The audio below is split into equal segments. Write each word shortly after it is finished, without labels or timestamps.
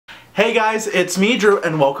Hey guys, it's me, Drew,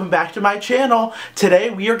 and welcome back to my channel. Today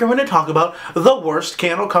we are going to talk about the worst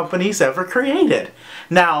candle companies ever created.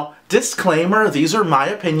 Now, disclaimer, these are my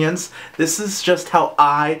opinions. This is just how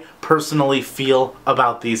I personally feel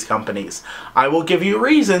about these companies. I will give you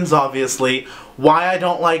reasons, obviously, why I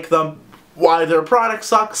don't like them, why their product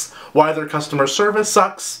sucks, why their customer service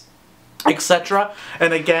sucks, etc.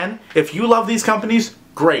 And again, if you love these companies,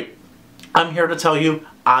 great. I'm here to tell you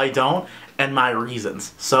I don't, and my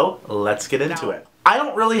reasons. So let's get into it. I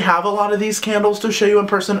don't really have a lot of these candles to show you in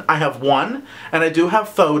person. I have one, and I do have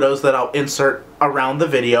photos that I'll insert around the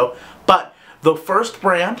video. But the first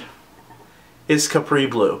brand is Capri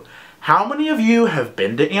Blue. How many of you have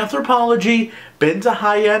been to Anthropologie, been to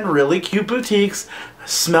high-end, really cute boutiques,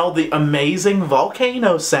 smelled the amazing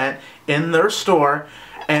volcano scent in their store,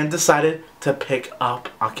 and decided to pick up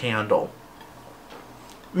a candle?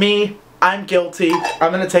 Me, I'm guilty.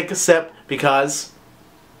 I'm going to take a sip because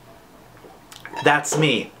that's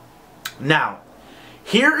me. Now,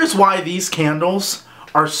 here is why these candles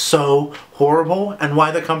are so horrible and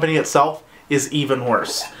why the company itself is even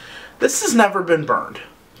worse. This has never been burned.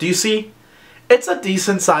 Do you see? It's a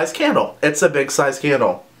decent sized candle. It's a big sized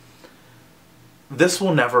candle. This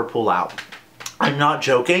will never pull out. I'm not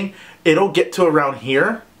joking. It'll get to around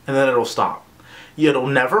here and then it'll stop. It'll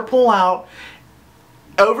never pull out.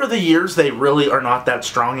 Over the years, they really are not that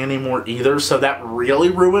strong anymore either, so that really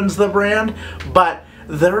ruins the brand, but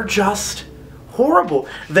they're just horrible.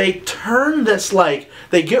 They turn this, like,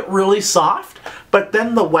 they get really soft, but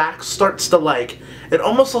then the wax starts to, like, it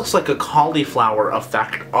almost looks like a cauliflower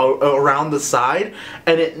effect around the side,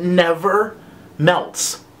 and it never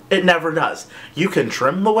melts. It never does. You can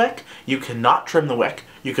trim the wick, you cannot trim the wick,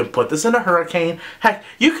 you can put this in a hurricane, heck,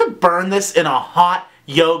 you could burn this in a hot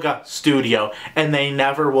yoga studio and they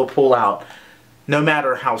never will pull out. No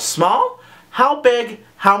matter how small, how big,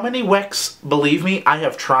 how many wicks, believe me, I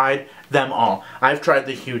have tried them all. I've tried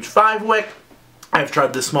the huge 5 wick, I've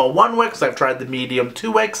tried the small 1 wicks, I've tried the medium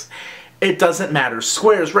 2 wicks. It doesn't matter.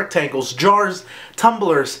 Squares, rectangles, jars,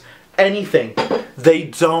 tumblers, anything. They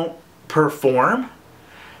don't perform.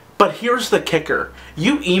 But here's the kicker.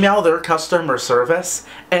 You email their customer service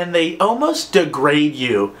and they almost degrade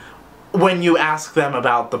you. When you ask them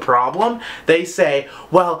about the problem, they say,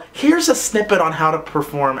 well, here's a snippet on how to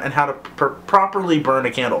perform and how to properly burn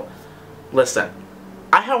a candle. Listen,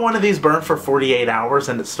 I had one of these burn for 48 hours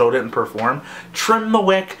and it still didn't perform. Trim the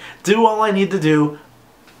wick, do all I need to do.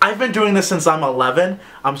 I've been doing this since I'm 11.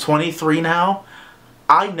 I'm 23 now.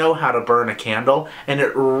 I know how to burn a candle, and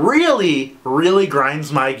it really, really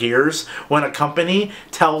grinds my gears when a company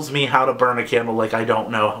tells me how to burn a candle like I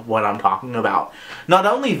don't know what I'm talking about. Not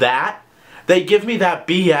only that, they give me that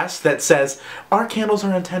BS that says, our candles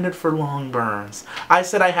are intended for long burns. I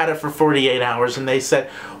said I had it for 48 hours, and they said,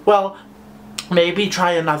 well, maybe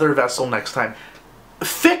try another vessel next time.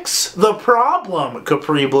 Fix the problem,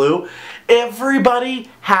 Capri Blue. Everybody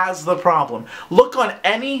has the problem. Look on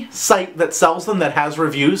any site that sells them that has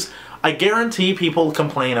reviews. I guarantee people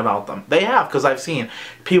complain about them. They have, because I've seen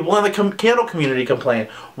people in the candle community complain.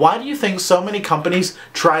 Why do you think so many companies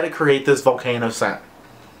try to create this volcano scent?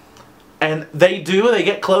 And they do, they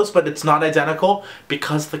get close, but it's not identical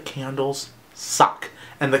because the candles suck.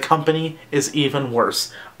 And the company is even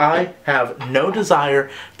worse. I have no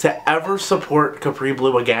desire to ever support Capri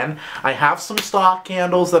Blue again. I have some stock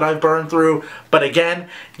candles that I've burned through, but again,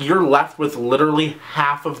 you're left with literally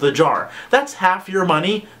half of the jar. That's half your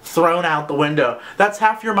money thrown out the window. That's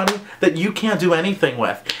half your money that you can't do anything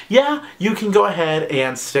with. Yeah, you can go ahead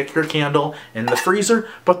and stick your candle in the freezer,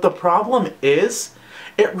 but the problem is,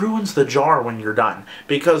 it ruins the jar when you're done,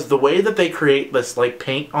 because the way that they create this like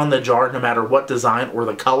paint on the jar, no matter what design or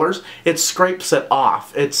the colors, it scrapes it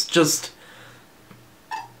off. It's just,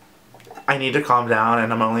 I need to calm down,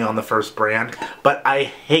 and I'm only on the first brand, but I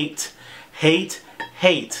hate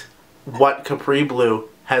what Capri Blue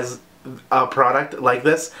has. A product like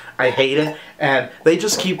this, I hate it, and they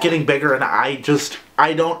just keep getting bigger, and I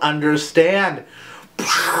don't understand.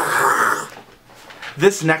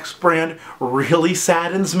 This next brand really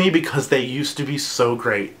saddens me because they used to be so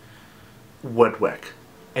great. Woodwick.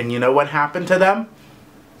 And you know what happened to them?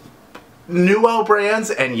 Nuo Brands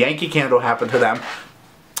and Yankee Candle happened to them.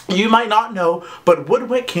 You might not know, but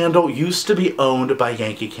Woodwick Candle used to be owned by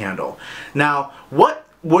Yankee Candle. Now, what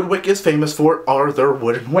Woodwick is famous for are their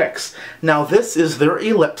wooden wicks. Now this is their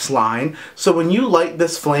ellipse line, so when you light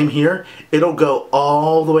this flame here, it'll go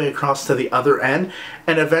all the way across to the other end,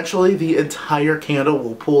 and eventually the entire candle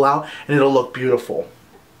will pull out and it'll look beautiful.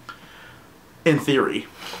 In theory.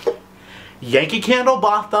 Yankee Candle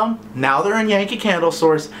bought them, now they're in Yankee Candle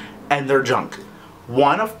stores, and they're junk.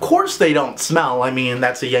 One, of course they don't smell. I mean,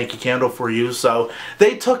 that's a Yankee Candle for you. So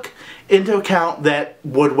they took into account that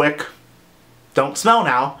Woodwick don't smell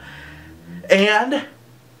now. And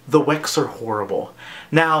the wicks are horrible.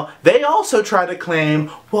 Now, they also try to claim,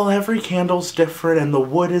 well, every candle's different and the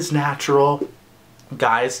wood is natural.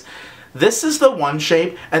 Guys, this is the one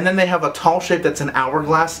shape, and then they have a tall shape that's an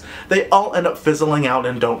hourglass. They all end up fizzling out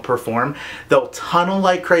and don't perform. They'll tunnel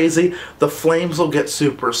like crazy. The flames will get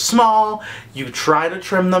super small. You try to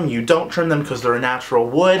trim them. You don't trim them because they're a natural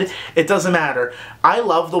wood. It doesn't matter. I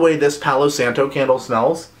love the way this Palo Santo candle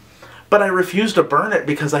smells, but I refuse to burn it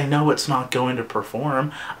because I know it's not going to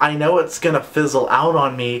perform. I know it's going to fizzle out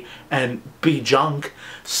on me and be junk.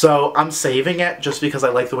 So I'm saving it just because I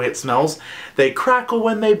like the way it smells. They crackle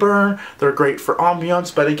when they burn. They're great for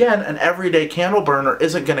ambiance. But again, an everyday candle burner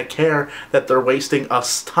isn't going to care that they're wasting a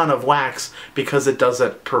ton of wax because it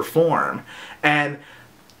doesn't perform. And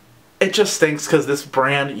it just stinks because this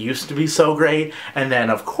brand used to be so great. And then,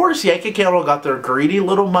 of course, Yankee Candle got their greedy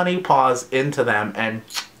little money paws into them and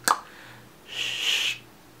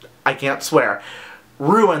I can't swear,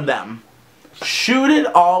 ruined them. Shoot it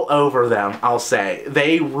all over them, I'll say.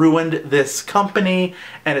 They ruined this company,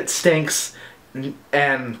 and it stinks.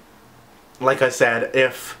 And like I said,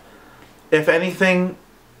 if anything,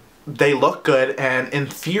 they look good, and in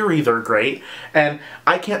theory, they're great. And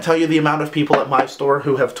I can't tell you the amount of people at my store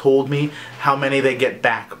who have told me how many they get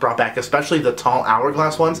brought back, especially the tall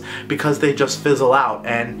hourglass ones, because they just fizzle out,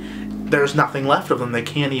 and there's nothing left of them. They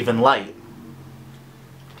can't even light.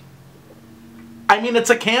 I mean, it's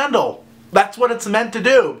a candle. That's what it's meant to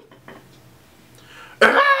do.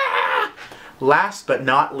 Last but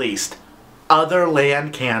not least,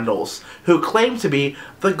 Otherland candles, who claim to be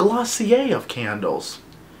the Glossier of candles.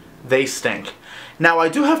 They stink. Now, I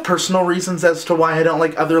do have personal reasons as to why I don't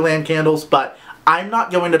like Otherland candles, but I'm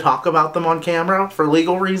not going to talk about them on camera for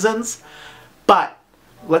legal reasons. But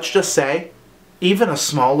let's just say, even a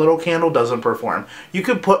small little candle doesn't perform. You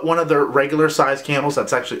could put one of their regular size candles,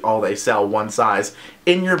 that's actually all they sell, one size,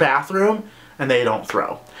 in your bathroom, and they don't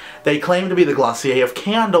throw. They claim to be the Glossier of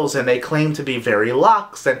candles, and they claim to be very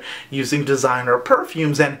luxe and using designer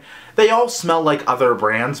perfumes, and they all smell like other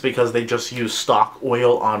brands because they just use stock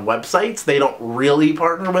oil on websites. They don't really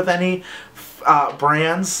partner with any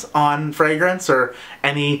brands on fragrance or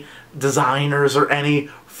any designers or any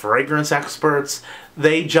fragrance experts.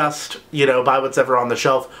 They just, you know, buy what's ever on the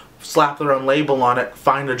shelf, slap their own label on it,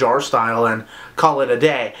 find a jar style, and call it a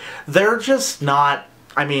day. They're just not,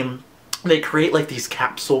 I mean, they create like these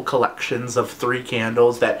capsule collections of 3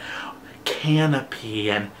 candles that canopy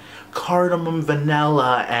and cardamom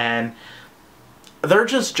vanilla, and they're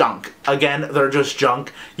just junk. Again, they're just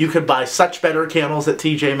junk. You could buy such better candles at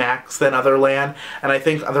TJ Maxx than Otherland, and I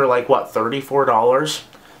think they're like, what, $34?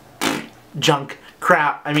 Junk.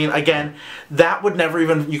 Crap. I mean, again, that would never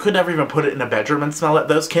even, you could never even put it in a bedroom and smell it.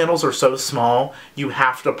 Those candles are so small, you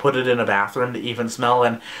have to put it in a bathroom to even smell,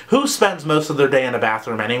 and who spends most of their day in a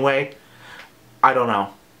bathroom anyway? I don't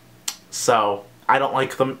know. So, I don't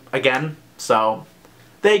like them, again, so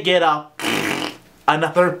they get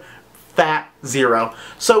another fat 0.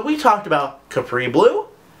 So we talked about Capri Blue,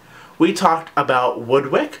 we talked about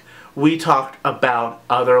Woodwick, we talked about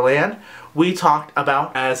Otherland, we talked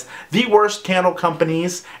about as the worst candle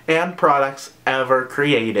companies and products ever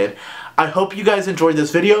created. I hope you guys enjoyed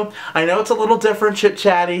this video. I know it's a little different,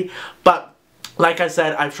 chit-chatty, but like I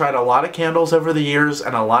said, I've tried a lot of candles over the years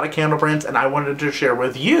and a lot of candle brands, and I wanted to share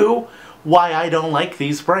with you why I don't like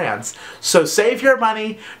these brands. So save your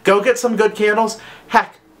money, go get some good candles.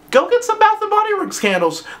 Heck, go get some Bath & Body Works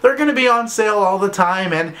candles. They're going to be on sale all the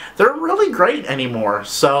time, and they're really great anymore.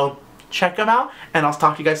 So check them out, and I'll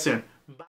talk to you guys soon.